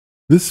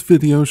This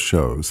video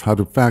shows how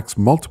to fax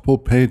multiple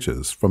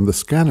pages from the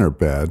scanner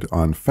bed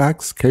on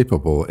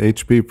fax-capable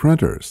HP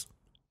printers.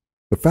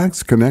 The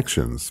fax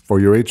connections for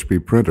your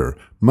HP printer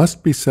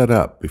must be set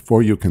up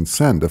before you can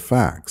send a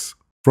fax.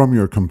 From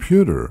your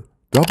computer,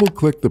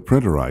 double-click the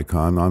printer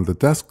icon on the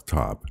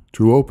desktop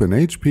to open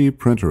HP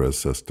Printer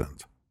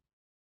Assistant.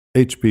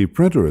 HP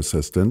Printer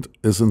Assistant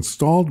is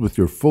installed with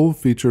your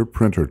full-feature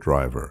printer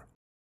driver.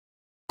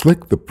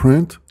 Click the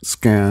Print,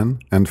 Scan,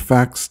 and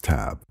Fax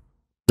tab.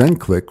 Then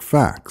click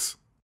Fax.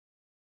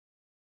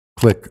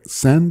 Click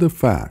Send a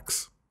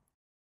Fax.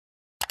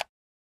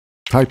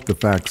 Type the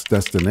fax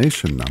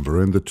destination number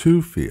in the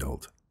To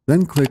field,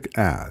 then click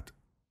Add.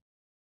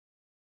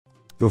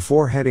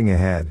 Before heading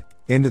ahead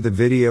into the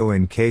video,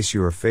 in case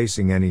you are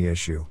facing any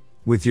issue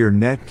with your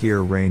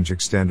Netgear range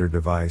extender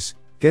device,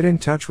 get in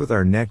touch with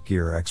our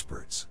Netgear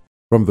experts.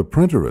 From the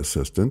Printer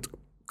Assistant,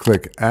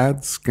 click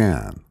Add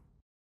Scan.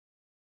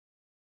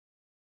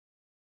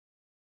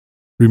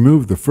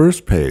 Remove the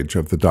first page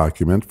of the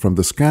document from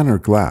the scanner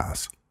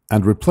glass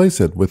and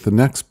replace it with the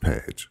next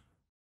page.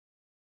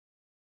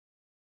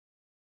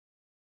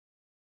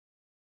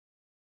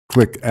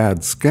 Click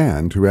Add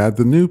Scan to add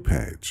the new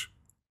page.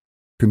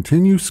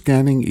 Continue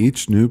scanning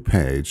each new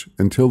page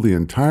until the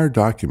entire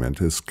document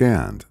is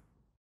scanned.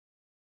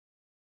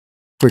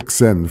 Click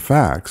Send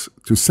Fax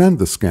to send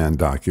the scanned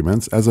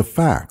documents as a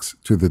fax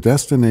to the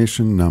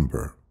destination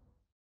number.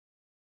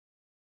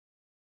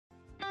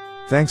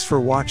 Thanks for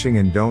watching,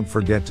 and don't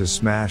forget to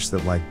smash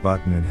that like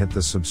button and hit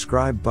the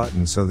subscribe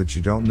button so that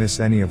you don't miss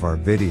any of our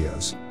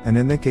videos, and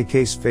in the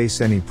case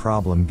face any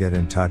problem, get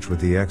in touch with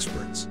the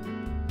experts.